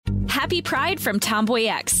Happy Pride from Tomboy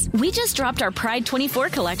X. We just dropped our Pride 24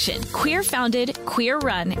 collection. Queer founded, queer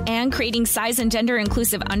run, and creating size and gender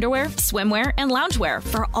inclusive underwear, swimwear, and loungewear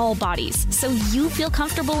for all bodies, so you feel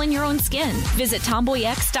comfortable in your own skin. Visit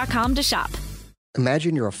tomboyx.com to shop.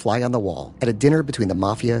 Imagine you're a fly on the wall at a dinner between the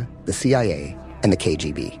mafia, the CIA, and the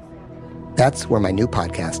KGB. That's where my new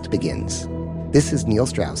podcast begins. This is Neil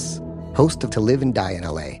Strauss, host of To Live and Die in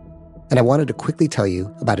LA. And I wanted to quickly tell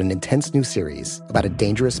you about an intense new series about a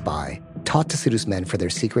dangerous spy taught to seduce men for their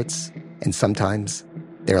secrets and sometimes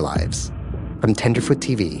their lives. From Tenderfoot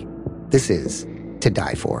TV, this is To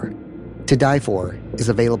Die For. To Die For is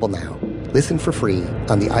available now. Listen for free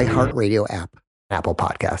on the iHeartRadio app, Apple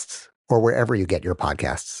Podcasts, or wherever you get your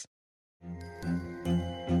podcasts.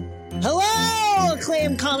 Hello,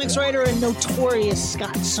 acclaimed comics writer and notorious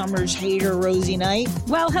Scott Summers hater, Rosie Knight.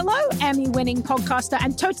 Well, hello, Emmy-winning podcaster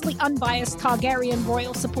and totally unbiased Targaryen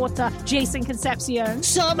royal supporter, Jason Concepcion.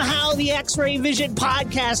 Somehow the X-Ray Vision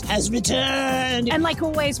podcast has returned. And like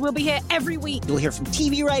always, we'll be here every week. You'll hear from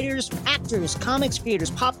TV writers, actors, comics creators,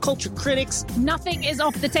 pop culture critics. Nothing is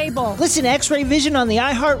off the table. Listen to X-Ray Vision on the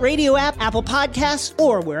iHeartRadio app, Apple Podcasts,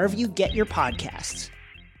 or wherever you get your podcasts.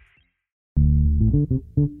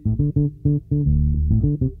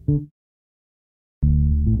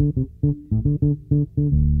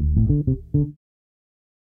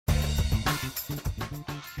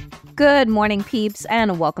 Good morning, peeps,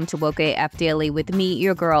 and welcome to Woke AF Daily with me,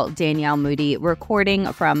 your girl, Danielle Moody,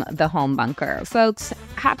 recording from the home bunker. Folks,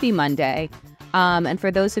 happy Monday. And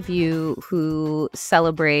for those of you who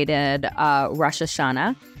celebrated Rosh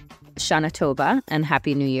Hashanah, Shana Tova, and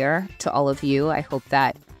Happy New Year to all of you. I hope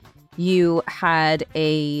that you had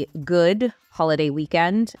a good holiday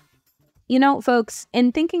weekend. You know, folks,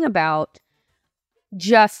 in thinking about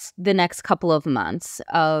just the next couple of months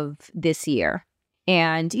of this year,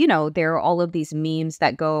 and, you know, there are all of these memes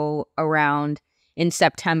that go around in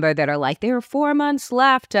September that are like, there are 4 months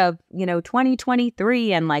left of,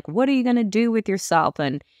 2023, and like, what are you going to do with yourself?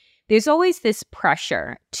 And there's always this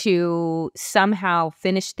pressure to somehow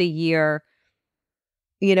finish the year,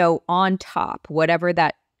 on top, whatever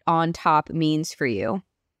that on top means for you.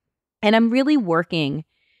 And I'm really working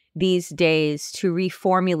these days to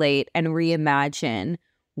reformulate and reimagine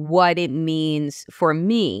what it means for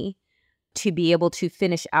me to be able to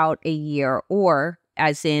finish out a year, or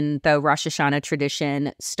as in the Rosh Hashanah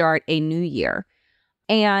tradition, start a new year.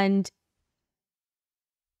 And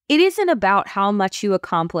it isn't about how much you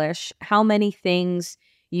accomplish, how many things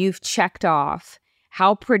you've checked off,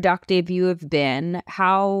 how productive you have been,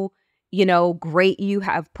 how great you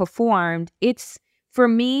have performed. It's, for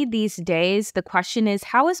me these days, the question is,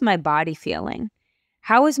 how is my body feeling?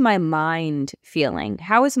 How is my mind feeling?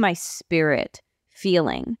 How is my spirit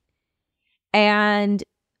feeling? And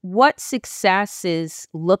what success is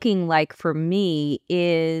looking like for me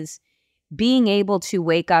is being able to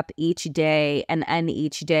wake up each day and end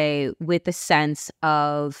each day with a sense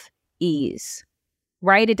of ease,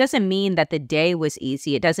 right? It doesn't mean that the day was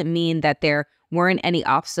easy. It doesn't mean that there weren't any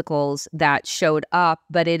obstacles that showed up,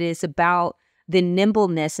 but it is about the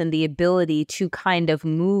nimbleness and the ability to kind of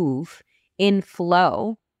move in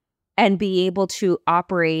flow and be able to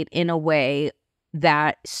operate in a way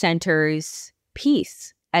that centers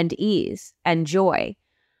peace and ease and joy.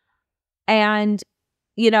 And,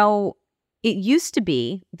 it used to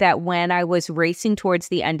be that when I was racing towards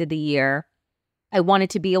the end of the year, I wanted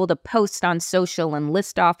to be able to post on social and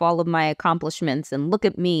list off all of my accomplishments and look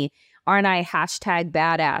at me. Aren't I hashtag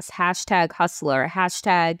badass, hashtag hustler,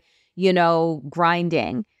 hashtag,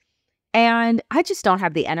 grinding. And I just don't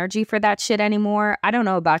have the energy for that shit anymore. I don't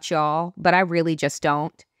know about y'all, but I really just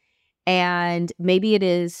don't. And maybe it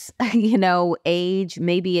is, age.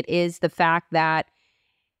 Maybe it is the fact that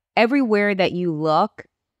everywhere that you look,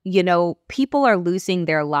 people are losing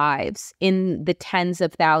their lives in the tens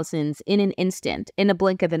of thousands in an instant, in a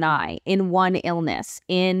blink of an eye, in one illness,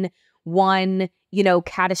 in one,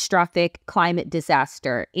 catastrophic climate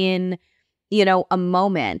disaster, in, a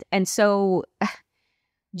moment. And so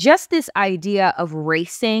just this idea of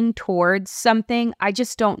racing towards something, I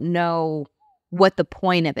just don't know what the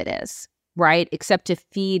point of it is, right? Except to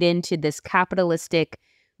feed into this capitalistic,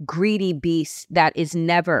 greedy beast that is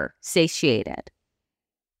never satiated.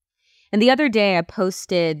 And the other day I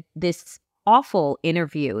posted this awful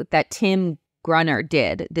interview that Tim Brunner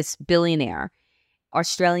did, this billionaire,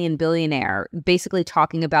 Australian billionaire, basically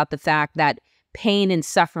talking about the fact that pain and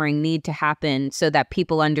suffering need to happen so that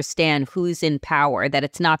people understand who's in power, that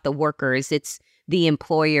it's not the workers, it's the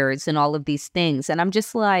employers and all of these things. And I'm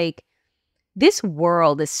just like, this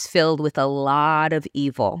world is filled with a lot of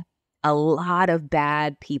evil, a lot of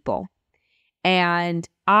bad people. And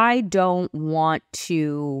I don't want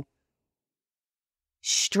to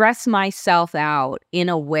stress myself out in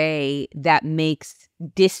a way that makes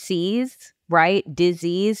disease, right?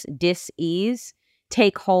 Disease, dis-ease,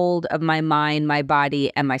 take hold of my mind, my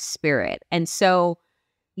body, and my spirit. And so,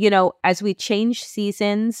 as we change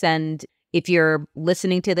seasons, and if you're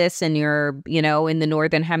listening to this and you're, in the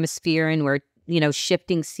Northern Hemisphere and we're,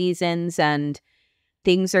 shifting seasons and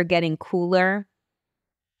things are getting cooler,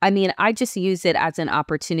 I just use it as an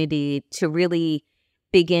opportunity to really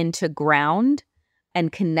begin to ground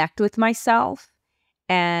and connect with myself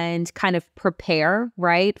and kind of prepare,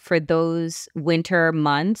 right, for those winter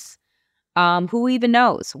months. Who even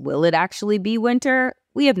knows? Will it actually be winter?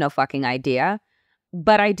 We have no fucking idea.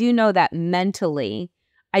 But I do know that mentally,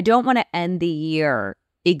 I don't want to end the year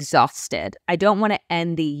exhausted. I don't want to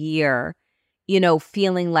end the year,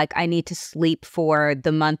 feeling like I need to sleep for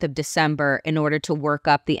the month of December in order to work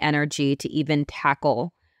up the energy to even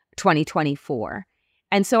tackle 2024.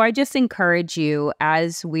 And so I just encourage you,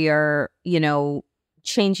 as we are,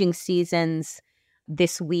 changing seasons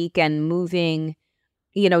this week and moving,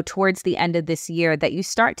 towards the end of this year, that you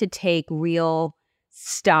start to take real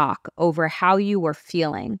stock over how you are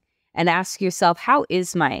feeling and ask yourself, how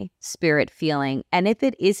is my spirit feeling? And if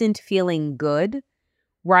it isn't feeling good,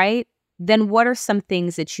 right, then what are some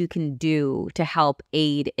things that you can do to help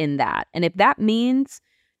aid in that? And if that means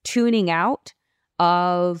tuning out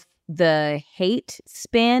of the hate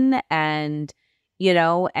spin and,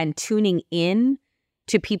 and tuning in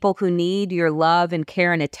to people who need your love and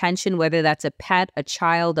care and attention, whether that's a pet, a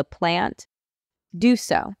child, a plant, do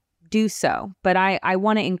so. But I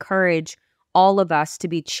want to encourage all of us to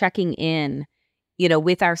be checking in,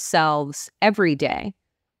 with ourselves every day,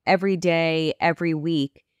 every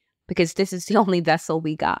week, because this is the only vessel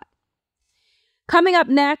we got. Coming up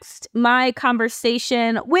next, my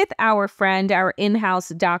conversation with our friend, our in-house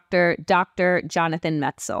doctor, Dr. Jonathan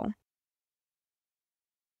Metzl.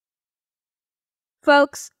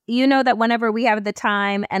 Folks, you know that whenever we have the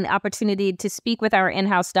time and opportunity to speak with our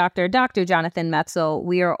in-house doctor, Dr. Jonathan Metzl,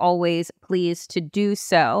 we are always pleased to do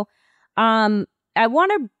so. I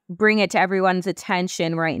want to bring it to everyone's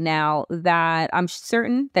attention right now that I'm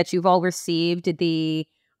certain that you've all received the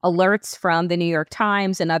alerts from the New York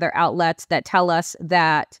Times and other outlets that tell us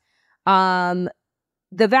that the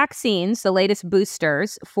vaccines, the latest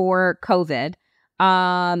boosters for COVID,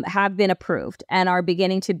 have been approved and are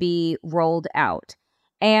beginning to be rolled out.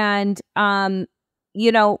 And,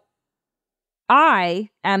 I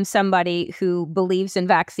am somebody who believes in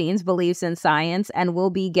vaccines, believes in science, and will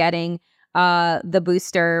be getting the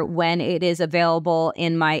booster when it is available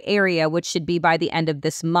in my area, which should be by the end of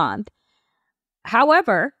this month.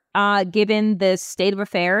 However, given the state of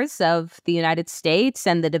affairs of the United States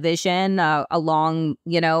and the division along,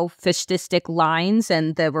 fascistic lines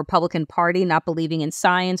and the Republican Party not believing in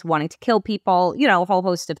science, wanting to kill people, a whole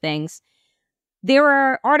host of things, there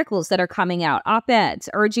are articles that are coming out, op-eds,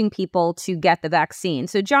 urging people to get the vaccine.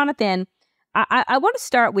 So, Jonathan, I want to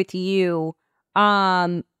start with you.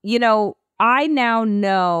 I now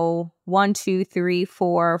know 1, 2, 3,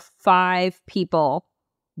 4, 5 people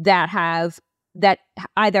that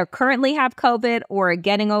either currently have COVID or are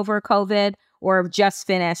getting over COVID or have just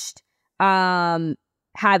finished having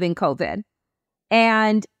COVID.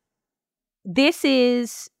 And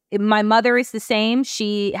my mother is the same.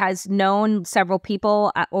 She has known several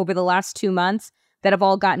people over the last 2 months that have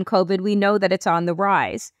all gotten COVID. We know that it's on the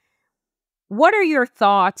rise. What are your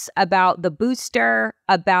thoughts about the booster,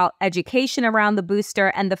 about education around the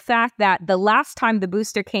booster, and the fact that the last time the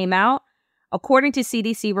booster came out, according to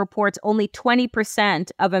CDC reports, only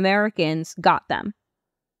 20% of Americans got them?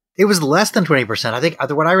 It was less than 20%. I think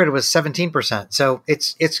what I read was 17%. So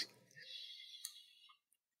it's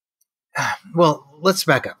well, let's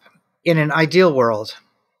back up. In an ideal world,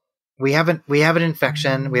 we have an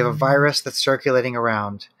infection. We have a virus that's circulating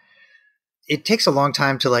around. It takes a long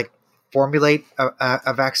time to formulate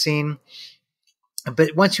a vaccine.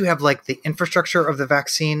 But once you have the infrastructure of the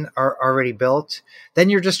vaccine are already built, then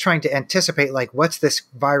you're just trying to anticipate what's this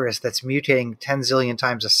virus that's mutating 10 zillion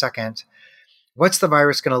times a second? What's the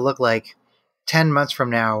virus going to look like 10 months from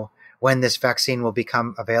now when this vaccine will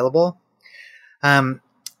become available?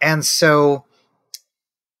 And so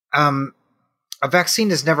a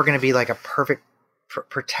vaccine is never going to be a perfect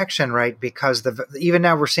protection, right? Because even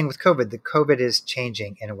now we're seeing with COVID, the COVID is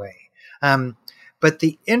changing in a way. But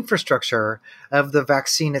the infrastructure of the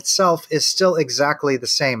vaccine itself is still exactly the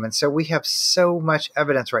same. And so we have so much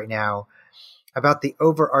evidence right now about the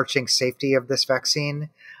overarching safety of this vaccine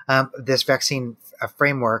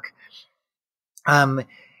framework.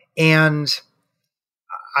 And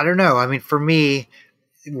I don't know. I mean, for me,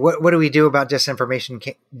 what do we do about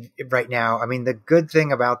disinformation right now? I mean, the good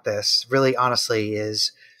thing about this, really honestly,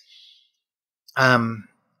 is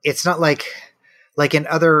it's not like in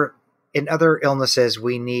other illnesses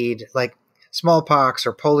we need, like smallpox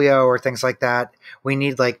or polio or things like that. We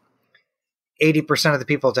need like 80% of the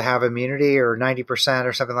people to have immunity, or 90%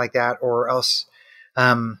 or something like that, or else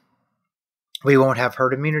we won't have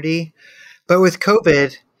herd immunity. But with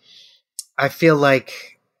COVID, I feel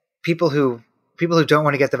like people who don't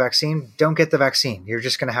want to get the vaccine don't get the vaccine. You're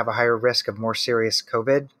just going to have a higher risk of more serious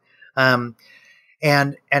COVID. But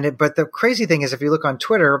the crazy thing is, if you look on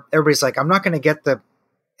Twitter, everybody's like, I'm not going to get the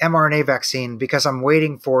mRNA vaccine because I'm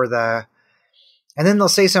waiting for and then they'll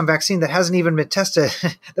say some vaccine that hasn't even been tested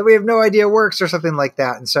that we have no idea works or something like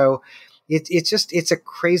that. And so it's a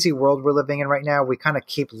crazy world we're living in right now. We kind of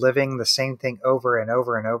keep living the same thing over and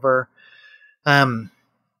over and over. I'm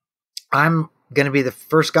going to be the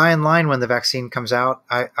first guy in line when the vaccine comes out.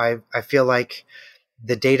 I feel like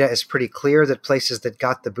the data is pretty clear that places that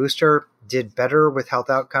got the booster did better with health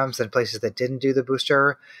outcomes than places that didn't do the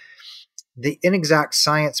booster. The inexact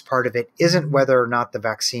science part of it isn't whether or not the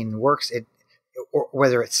vaccine works, or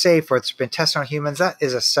whether it's safe or it's been tested on humans. That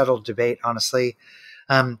is a settled debate, honestly.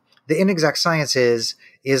 The inexact science is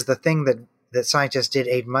the thing that scientists did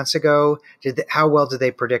 8 months ago. How well did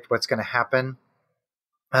they predict what's going to happen?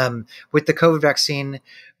 With the COVID vaccine,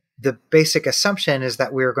 the basic assumption is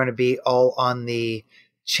that we're going to be all on the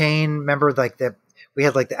chain. Remember, we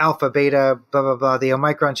had like the alpha, beta, blah, blah, blah. The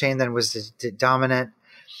Omicron chain then was the dominant.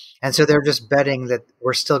 And so they're just betting that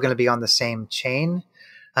we're still going to be on the same chain,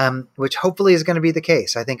 which hopefully is going to be the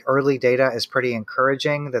case. I think early data is pretty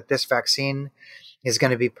encouraging that this vaccine is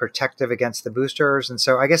going to be protective against the boosters. And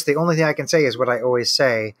so I guess the only thing I can say is what I always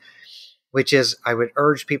say, which is I would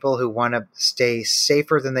urge people who want to stay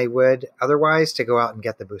safer than they would otherwise to go out and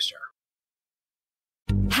get the booster.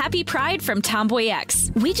 Happy Pride from Tomboy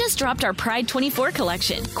X. We just dropped our Pride 24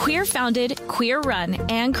 collection. Queer founded, queer run,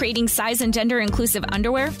 and creating size and gender inclusive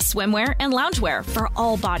underwear, swimwear, and loungewear for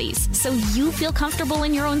all bodies, so you feel comfortable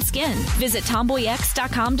in your own skin. Visit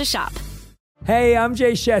tomboyx.com to shop. Hey, I'm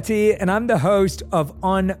Jay Shetty, and I'm the host of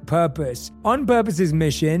On Purpose. On Purpose's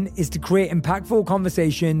mission is to create impactful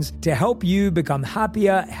conversations to help you become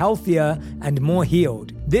happier, healthier, and more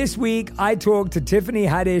healed. This week, I talked to Tiffany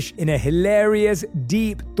Haddish in a hilarious,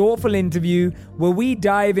 deep, thoughtful interview where we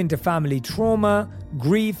dive into family trauma,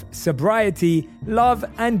 grief, sobriety, love,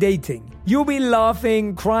 and dating. You'll be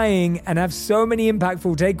laughing, crying, and have so many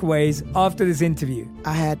impactful takeaways after this interview.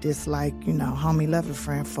 I had this homie lover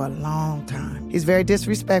friend for a long time. He's very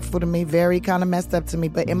disrespectful to me, very kind of messed up to me.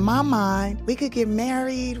 But in my mind, we could get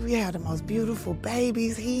married. We have the most beautiful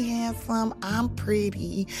babies. He handsome, I'm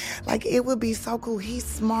pretty. It would be so cool. He's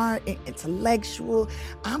smart and intellectual.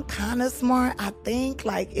 I'm kind of smart, I think.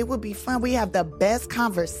 It would be fun. We have the best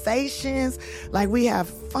conversations. We have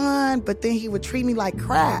fun, but then he would treat me like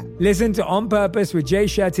crap. Listen to On Purpose with Jay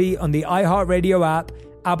Shetty on the iHeartRadio app,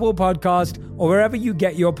 Apple Podcast, or wherever you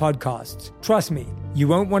get your podcasts. Trust me, you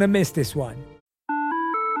won't want to miss this one.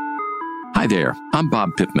 Hi there, I'm Bob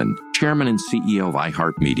Pittman, Chairman and CEO of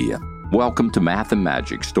iHeartMedia. Welcome to Math and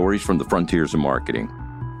Magic, Stories from the Frontiers of Marketing.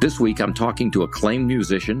 This week, I'm talking to acclaimed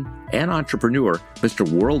musician and entrepreneur, Mr.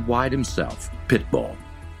 Worldwide himself, Pitbull.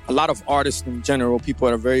 A lot of artists in general, people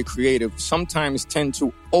that are very creative, sometimes tend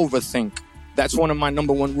to overthink. That's one of my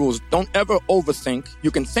number one rules. Don't ever overthink.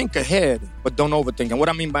 You can think ahead, but don't overthink. And what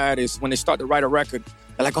I mean by that is when they start to write a record,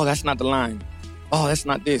 they're like, oh, that's not the line. Oh, that's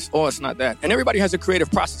not this. Oh, it's not that. And everybody has a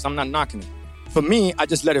creative process. I'm not knocking it. For me, I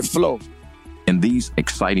just let it flow. In these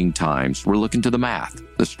exciting times, we're looking to the math,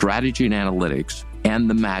 the strategy and analytics, and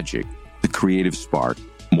the magic, the creative spark,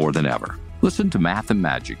 more than ever. Listen to Math and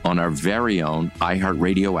Magic on our very own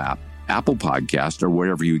iHeartRadio app, Apple Podcast, or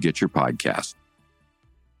wherever you get your podcasts.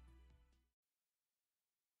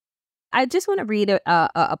 I just want to read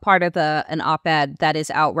a part of an op-ed that is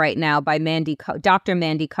out right now by Dr.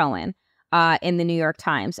 Mandy Cohen in the New York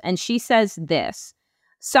Times. And she says this: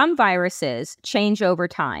 some viruses change over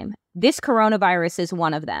time. This coronavirus is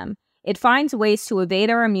one of them. It finds ways to evade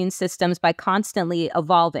our immune systems by constantly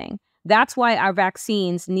evolving. That's why our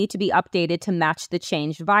vaccines need to be updated to match the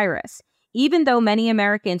changed virus. Even though many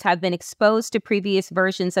Americans have been exposed to previous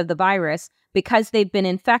versions of the virus, because they've been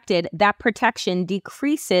infected, that protection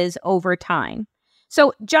decreases over time.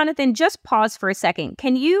 So, Jonathan, just pause for a second.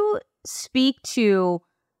 Can you speak to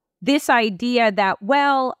this idea that,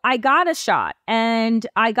 well, I got a shot and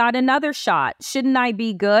I got another shot. Shouldn't I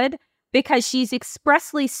be good? Because she's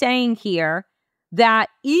expressly saying here that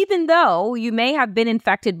even though you may have been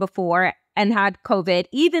infected before and had COVID,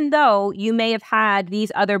 even though you may have had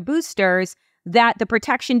these other boosters, that the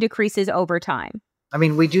protection decreases over time. I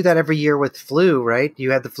mean, we do that every year with flu, right?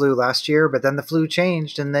 You had the flu last year, but then the flu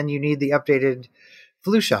changed, and then you need the updated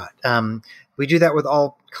flu shot. We do that with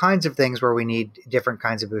all kinds of things where we need different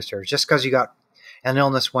kinds of boosters, just because you got an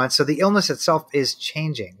illness once. So the illness itself is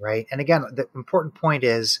changing, right? And again, the important point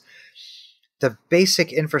is the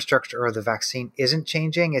basic infrastructure of the vaccine isn't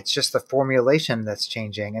changing. It's just the formulation that's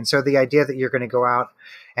changing. And so the idea that you're going to go out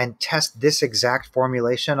and test this exact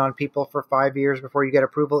formulation on people for 5 years before you get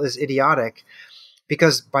approval is idiotic,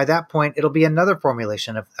 because by that point, it'll be another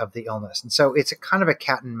formulation of the illness. And so it's a kind of a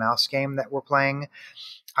cat and mouse game that we're playing.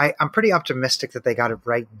 I'm pretty optimistic that they got it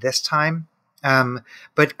right this time.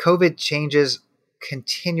 But COVID changes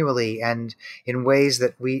continually and in ways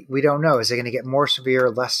that we don't know. Is it going to get more severe,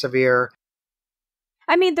 less severe?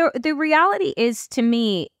 I mean, the reality is, to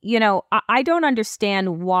me, I don't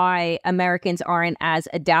understand why Americans aren't as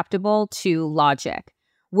adaptable to logic,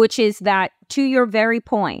 which is that, to your very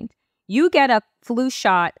point, you get a flu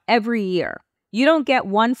shot every year. You don't get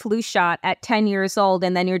one flu shot at 10 years old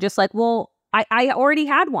and then you're just like, well, I already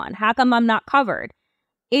had one. How come I'm not covered?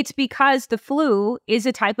 It's because the flu is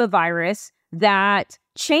a type of virus that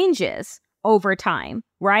changes over time,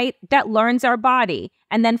 right? That learns our body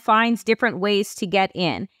and then finds different ways to get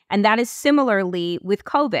in. And that is similarly with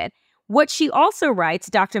COVID. What she also writes,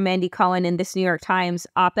 Dr. Mandy Cohen, in this New York Times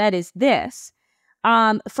op-ed is this.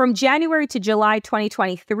 From January to July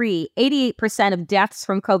 2023, 88% of deaths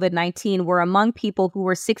from COVID-19 were among people who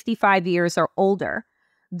were 65 years or older.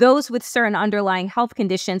 Those with certain underlying health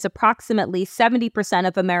conditions, approximately 70%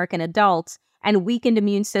 of American adults, and weakened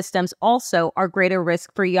immune systems also are greater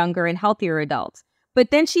risk for younger and healthier adults.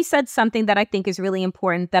 But then she said something that I think is really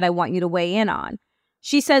important that I want you to weigh in on.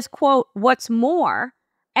 She says, quote, "What's more,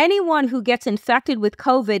 anyone who gets infected with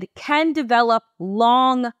COVID can develop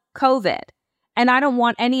long COVID. And I don't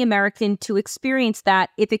want any American to experience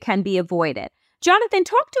that if it can be avoided." Jonathan,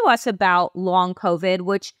 talk to us about long COVID,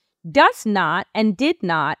 which does not and did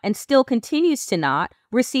not and still continues to not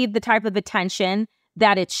receive the type of attention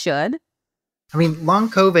that it should. I mean,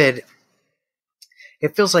 long COVID,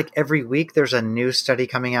 it feels like every week there's a new study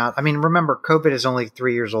coming out. I mean, remember, COVID is only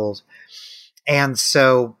 3 years old. And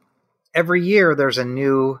so every year there's a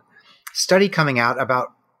new study coming out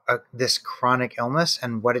about this chronic illness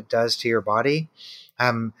and what it does to your body.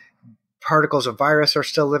 Particles of virus are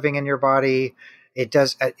still living in your body. It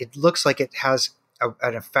looks like it has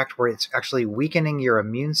an effect where it's actually weakening your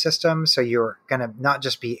immune system. So you're going to not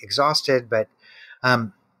just be exhausted, but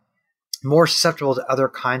more susceptible to other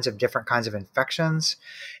different kinds of infections.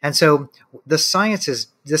 And so the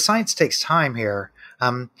science takes time here.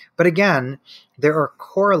 But again, there are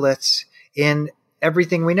correlates in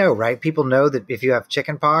everything we know, right? People know that if you have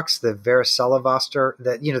chickenpox, the varicella zoster,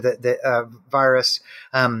 the virus,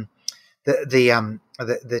 the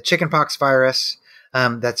chickenpox virus,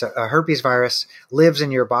 that's a herpes virus, lives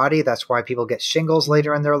in your body. That's why people get shingles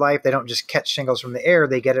later in their life. They don't just catch shingles from the air;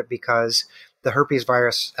 they get it because the herpes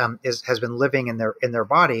virus has been living in their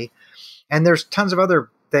body. And there's tons of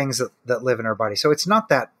other things that live in our body. So it's not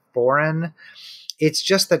that foreign. It's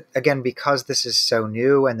just that, again, because this is so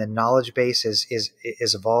new and the knowledge base is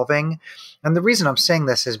evolving. And the reason I'm saying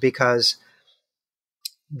this is because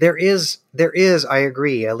there is, I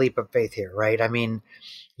agree, a leap of faith here, right? I mean,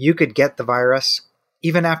 you could get the virus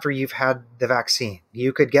even after you've had the vaccine.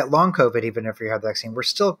 You could get long COVID even if you had the vaccine. We're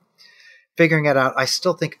still figuring it out. I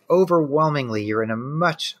still think overwhelmingly you're in a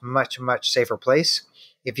much, much, much safer place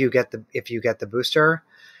if you get the booster.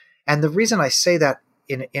 And the reason I say that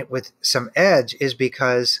with some edge is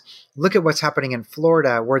because look at what's happening in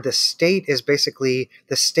Florida, where the state is basically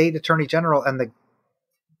the state attorney general and the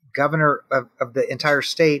governor of the entire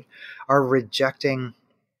state are rejecting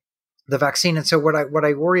the vaccine. And so what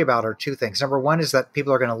I worry about are two things. Number one is that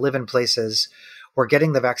people are going to live in places where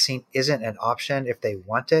getting the vaccine isn't an option if they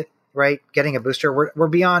want it, right? Getting a booster, we're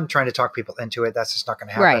beyond trying to talk people into it. That's just not going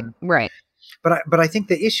to happen. Right. But I think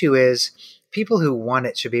the issue is people who want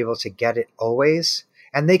it should be able to get it always,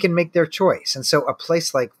 and they can make their choice. And so a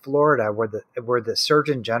place like Florida, where the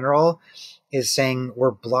Surgeon General is saying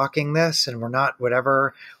we're blocking this and we're not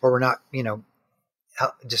whatever, or we're not,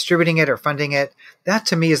 distributing it or funding it, that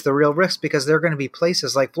to me is the real risk, because there are going to be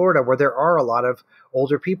places like Florida where there are a lot of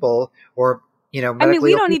older people or, we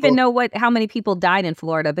don't even know how many people died in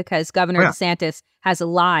Florida because Governor DeSantis has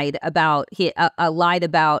lied about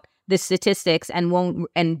the statistics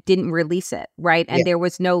and didn't release it, right? And there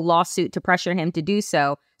was no lawsuit to pressure him to do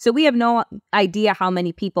so. So we have no idea how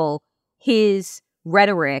many people his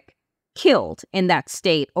rhetoric killed in that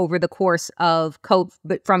state over the course of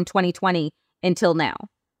COVID from 2020 until now.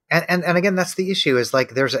 And again, that's the issue, is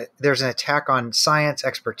like there's an attack on science,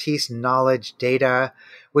 expertise, knowledge, data,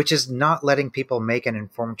 which is not letting people make an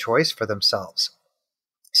informed choice for themselves.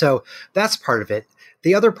 So that's part of it.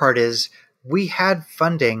 The other part is we had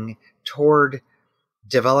funding toward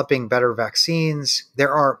developing better vaccines.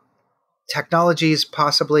 There are technologies,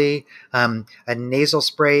 possibly a nasal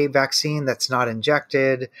spray vaccine that's not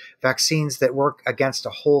injected, vaccines that work against a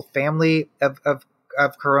whole family of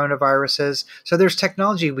coronaviruses. So there's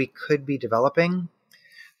technology we could be developing,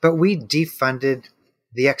 but we defunded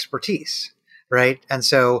the expertise, right? And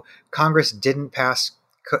so Congress didn't pass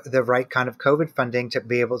the right kind of COVID funding to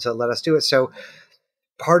be able to let us do it. So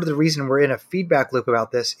part of the reason we're in a feedback loop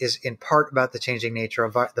about this is in part about the changing nature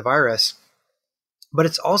of the virus, but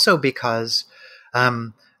it's also because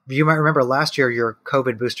you might remember last year your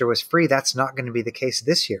COVID booster was free. That's not going to be the case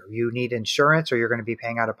this year. You need insurance or you're going to be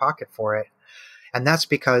paying out of pocket for it. And that's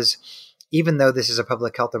because even though this is a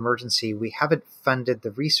public health emergency, we haven't funded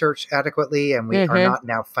the research adequately, and we are not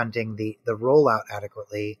now funding the rollout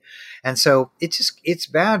adequately. And so it's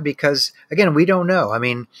bad because, again, we don't know. I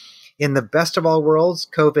mean, in the best of all worlds,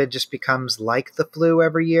 COVID just becomes like the flu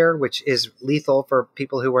every year, which is lethal for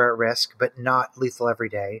people who are at risk, but not lethal every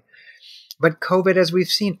day. But COVID, as we've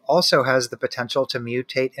seen, also has the potential to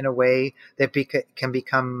mutate in a way that can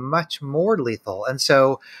become much more lethal. And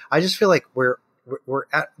so I just feel like we're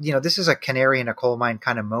at, this is a canary in a coal mine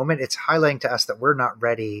kind of moment. It's highlighting to us that we're not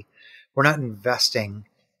ready. We're not investing,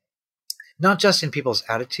 not just in people's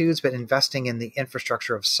attitudes, but investing in the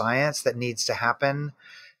infrastructure of science that needs to happen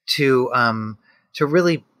to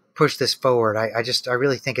really push this forward. I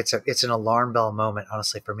really think it's an alarm bell moment,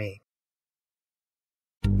 honestly, for me.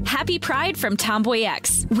 Happy Pride from Tomboy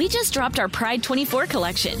X. We just dropped our Pride 24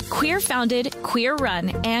 collection. Queer founded, queer run,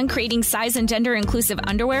 and creating size and gender inclusive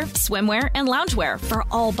underwear, swimwear, and loungewear for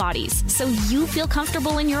all bodies, so you feel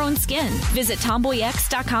comfortable in your own skin. Visit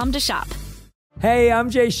tomboyx.com to shop. Hey, I'm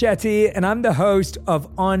Jay Shetty, and I'm the host of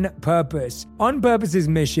On Purpose. On Purpose's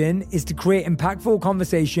mission is to create impactful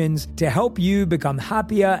conversations to help you become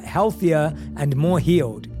happier, healthier, and more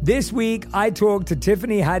healed. This week, I talked to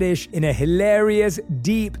Tiffany Haddish in a hilarious,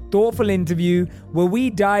 deep, thoughtful interview where we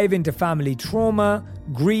dive into family trauma,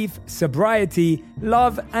 grief, sobriety,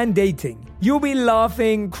 love, and dating. You'll be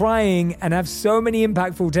laughing, crying, and have so many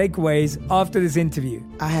impactful takeaways after this interview.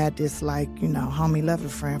 I had this homie lover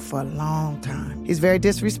friend for a long time. He's very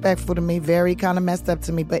disrespectful to me, very kind of messed up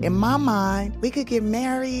to me. But in my mind, we could get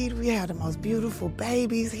married. We had the most beautiful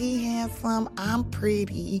babies. He handsome, I'm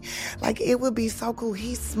pretty. It would be so cool.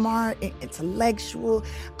 He's smart and intellectual.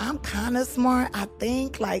 I'm kind of smart, I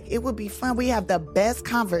think. It would be fun. We have the best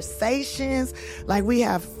conversations. We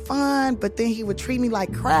have fun, but then he would treat me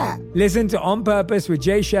like crap. Listen to On Purpose with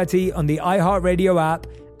Jay Shetty on the iHeartRadio app,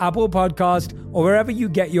 Apple Podcast, or wherever you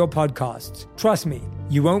get your podcasts. Trust me,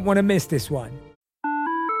 you won't want to miss this one.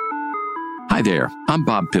 Hi there, I'm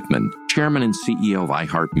Bob Pittman, Chairman and CEO of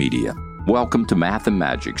iHeartMedia. Welcome to Math and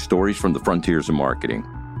Magic, Stories from the Frontiers of Marketing.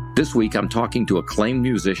 This week, I'm talking to acclaimed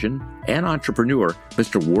musician and entrepreneur,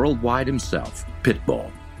 Mr. Worldwide himself, Pitbull.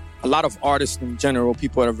 A lot of artists in general,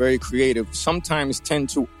 people that are very creative, sometimes tend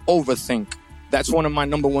to overthink. That's one of my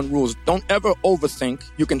number one rules. Don't ever overthink.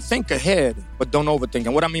 You can think ahead, but don't overthink.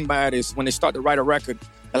 And what I mean by that is when they start to write a record,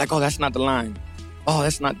 they're like, oh, that's not the line. Oh,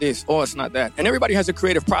 that's not this. Oh, it's not that. And everybody has a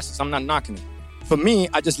creative process. I'm not knocking it. For me,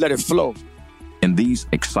 I just let it flow. In these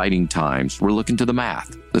exciting times, we're looking to the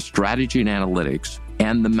math, the strategy and analytics,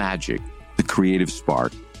 and the magic, the creative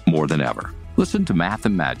spark, more than ever. Listen to Math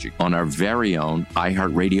and Magic on our very own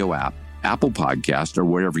iHeartRadio app, Apple Podcast, or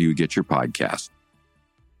wherever you get your podcasts.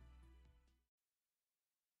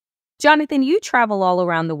 Jonathan, you travel all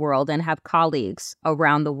around the world and have colleagues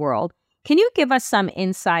around the world. Can you give us some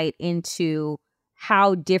insight into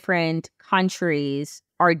how different countries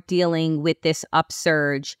are dealing with this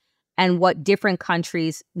upsurge and what different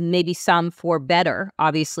countries, maybe some for better,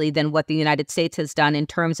 obviously, than what the United States has done in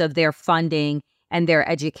terms of their funding and their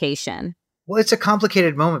education? Well, it's a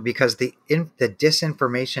complicated moment because the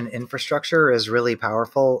disinformation infrastructure is really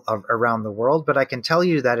powerful around the world. But I can tell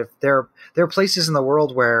you that if there are places in the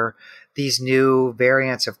world where these new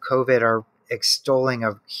variants of COVID are extolling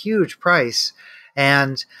a huge price,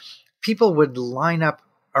 and people would line up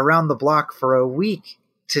around the block for a week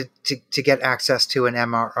to get access to an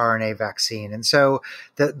mRNA vaccine. And so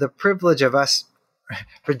the privilege of us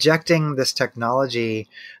rejecting this technology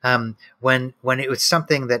when it was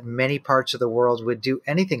something that many parts of the world would do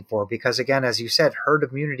anything for, because again, as you said, herd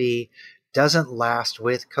immunity doesn't last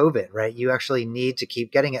with COVID, right? You actually need to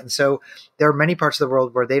keep getting it. And so there are many parts of the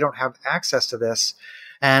world where they don't have access to this.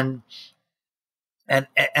 And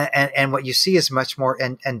what you see is much more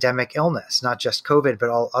endemic illness, not just COVID, but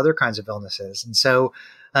all other kinds of illnesses. And so,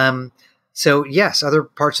 so yes, other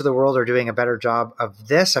parts of the world are doing a better job of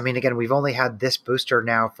this. I mean, again, we've only had this booster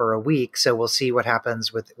now for a week, so we'll see what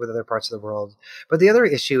happens with other parts of the world. But the other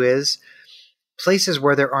issue is places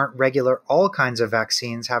where there aren't regular, all kinds of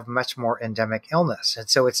vaccines have much more endemic illness. And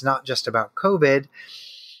so it's not just about COVID,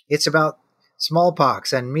 it's about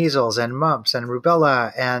smallpox and measles and mumps and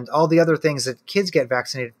rubella and all the other things that kids get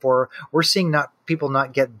vaccinated for. We're seeing people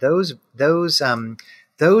not get those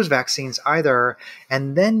vaccines either.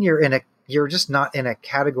 And then you're just not in a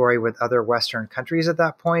category with other Western countries at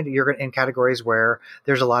that point. You're in categories where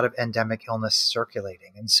there's a lot of endemic illness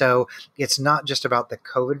circulating. And so it's not just about the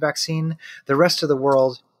COVID vaccine. The rest of the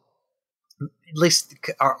world, at least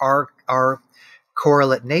our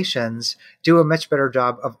correlate nations, do a much better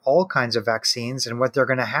job of all kinds of vaccines. And what they're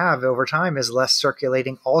going to have over time is less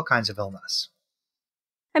circulating all kinds of illness.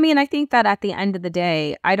 I mean, I think that at the end of the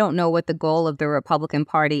day, I don't know what the goal of the Republican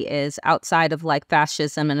Party is outside of like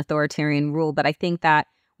fascism and authoritarian rule. But I think that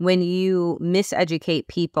when you miseducate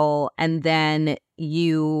people and then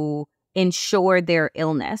you ensure their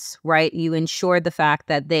illness, right? You ensure the fact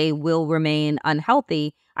that they will remain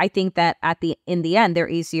unhealthy. I think that in the end, they're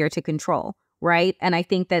easier to control, right? And I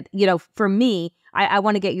think that, for me, I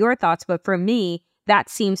want to get your thoughts, but for me, that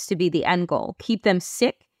seems to be the end goal. Keep them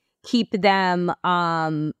sick. Keep them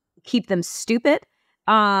stupid,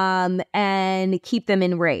 and keep them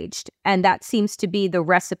enraged. And that seems to be the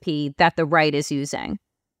recipe that the right is using.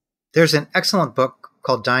 There's an excellent book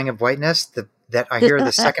called Dying of Whiteness that I hear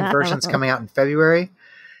the second version's coming out in February.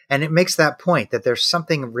 And it makes that point that there's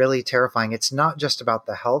something really terrifying. It's not just about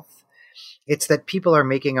the health. It's that people are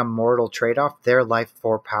making a mortal trade-off, their life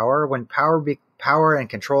for power. When power and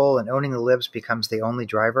control and owning the libs becomes the only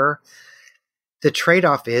driver, the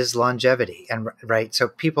trade-off is longevity, and right. So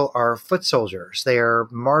people are foot soldiers, they are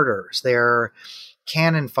martyrs, they are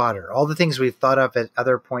cannon fodder, all the things we've thought of at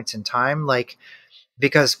other points in time.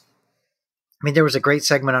 Because there was a great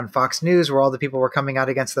segment on Fox News where all the people were coming out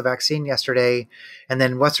against the vaccine yesterday, and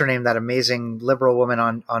then what's her name, that amazing liberal woman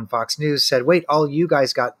on Fox News said, "Wait, all you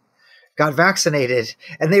guys got vaccinated,"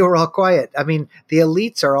 and they were all quiet. I mean, the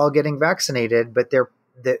elites are all getting vaccinated, but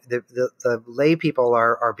the lay people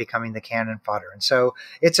are becoming the cannon fodder. And so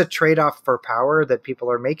it's a trade-off for power that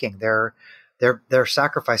people are making. They're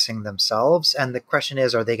sacrificing themselves. And the question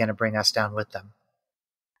is, are they going to bring us down with them?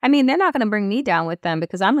 I mean, they're not going to bring me down with them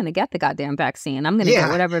because I'm going to get the goddamn vaccine. I'm going to get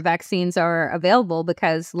whatever vaccines are available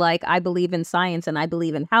because I believe in science and I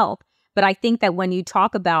believe in health. But I think that when you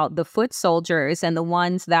talk about the foot soldiers and the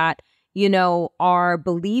ones that, are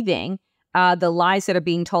believing the lies that are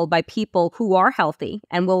being told by people who are healthy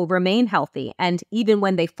and will remain healthy, and even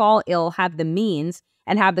when they fall ill, have the means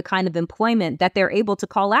and have the kind of employment that they're able to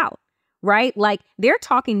call out, right? Like they're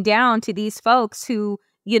talking down to these folks who,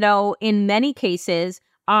 in many cases,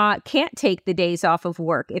 can't take the days off of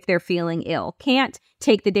work if they're feeling ill, can't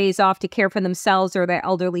take the days off to care for themselves or their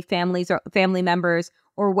elderly families or family members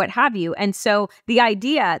or what have you. And so the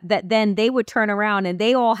idea that then they would turn around and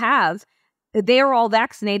they're all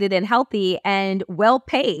vaccinated and healthy and well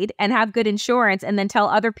paid and have good insurance and then tell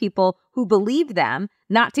other people who believe them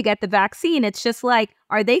not to get the vaccine. It's just like,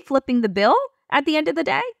 are they flipping the bill at the end of the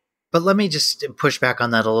day? But let me just push back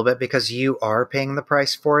on that a little bit, because you are paying the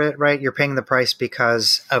price for it, right? You're paying the price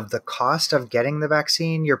because of the cost of getting the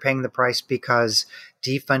vaccine. You're paying the price because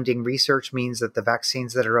defunding research means that the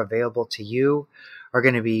vaccines that are available to you are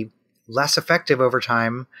going to be less effective over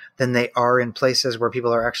time than they are in places where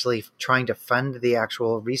people are actually trying to fund the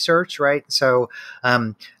actual research, right? So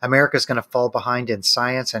America's going to fall behind in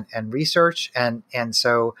science and research. And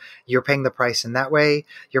so you're paying the price in that way.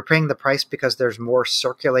 You're paying the price because there's more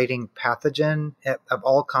circulating pathogen of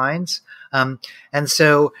all kinds. And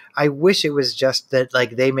so I wish it was just that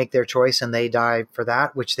they make their choice and they die for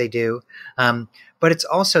that, which they do. But it's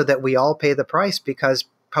also that we all pay the price because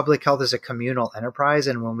public health is a communal enterprise,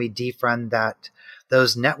 and when we defund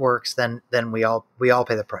those networks, then we all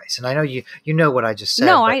pay the price. And I know you know what I just said.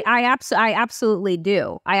 No, I absolutely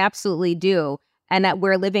do. I absolutely do. And that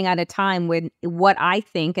we're living at a time when what I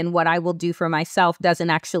think and what I will do for myself doesn't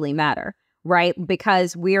actually matter, right?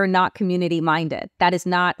 Because we're not community minded. That is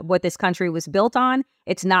not what this country was built on.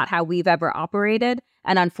 It's not how we've ever operated.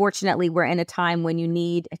 And unfortunately, we're in a time when you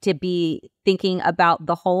need to be thinking about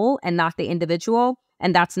the whole and not the individual.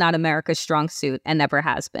 And that's not America's strong suit and never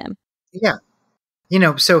has been. Yeah.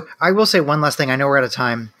 So I will say one last thing. I know we're out of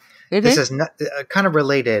time. Mm-hmm. This is kind of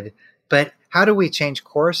related But how do we change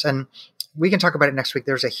course? And we can talk about it next week.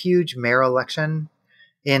 There's a huge mayor election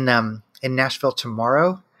in Nashville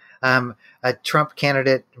tomorrow. A Trump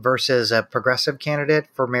candidate versus a progressive candidate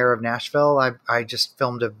for mayor of Nashville. I just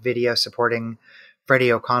filmed a video supporting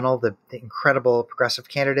Freddie O'Connell, the incredible progressive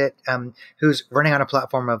candidate, who's running on a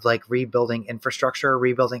platform of like rebuilding infrastructure,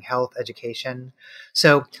 rebuilding health, education.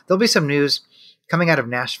 So there'll be some news coming out of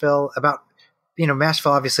Nashville about,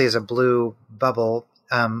 Nashville obviously is a blue bubble,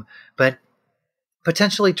 but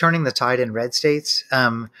potentially turning the tide in red states,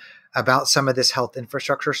 about some of this health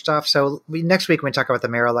infrastructure stuff. So next week, we talk about the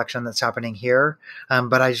mayor election that's happening here.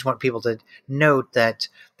 But I just want people to note that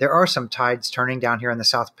there are some tides turning down here in the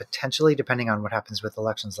South, potentially, depending on what happens with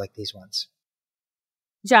elections like these ones.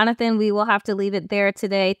 Jonathan, we will have to leave it there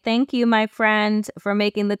today. Thank you, my friend, for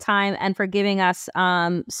making the time and for giving us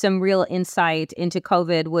some real insight into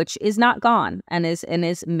COVID, which is not gone and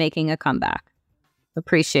is making a comeback.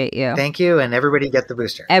 Appreciate you. Thank you. And everybody get the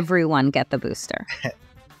booster. Everyone get the booster.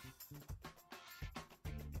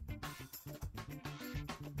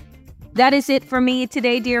 That is it for me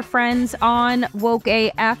today, dear friends, on Woke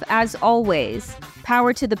AF. As always,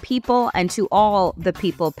 power to the people and to all the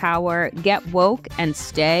people power. Get woke and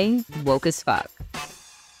stay woke as fuck.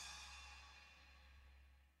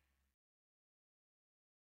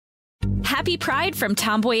 Happy Pride from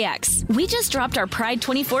Tomboy X. We just dropped our Pride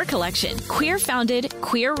 24 collection. Queer founded,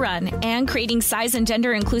 queer run, and creating size and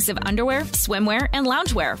gender inclusive underwear, swimwear, and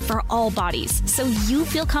loungewear for all bodies, so you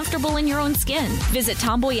feel comfortable in your own skin. Visit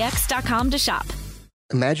tomboyx.com to shop.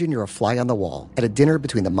 Imagine you're a fly on the wall at a dinner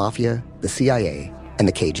between the mafia, the CIA, and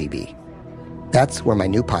the KGB. That's where my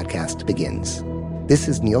new podcast begins. This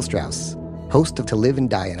is Neil Strauss, host of To Live and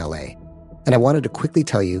Die in LA. And I wanted to quickly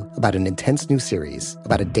tell you about an intense new series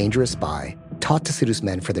about a dangerous spy taught to seduce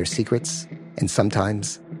men for their secrets and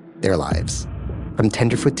sometimes their lives. From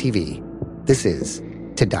Tenderfoot TV, this is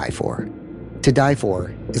To Die For. To Die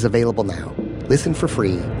For is available now. Listen for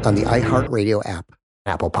free on the iHeartRadio app,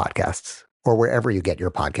 Apple Podcasts, or wherever you get your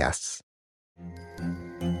podcasts.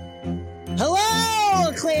 Hello,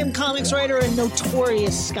 acclaimed comics writer and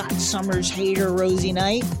notorious Scott Summers hater, Rosie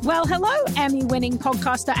Knight. Well, hello, Emmy-winning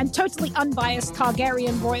podcaster and totally unbiased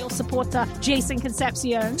Targaryen royal supporter, Jason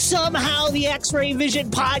Concepcion. Somehow the X-Ray Vision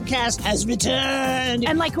podcast has returned.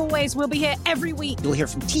 And like always, we'll be here every week. You'll hear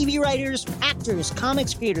from TV writers, actors,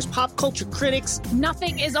 comics creators, pop culture critics.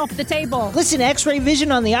 Nothing is off the table. Listen to X-Ray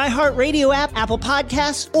Vision on the iHeartRadio app, Apple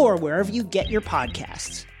Podcasts, or wherever you get your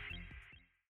podcasts.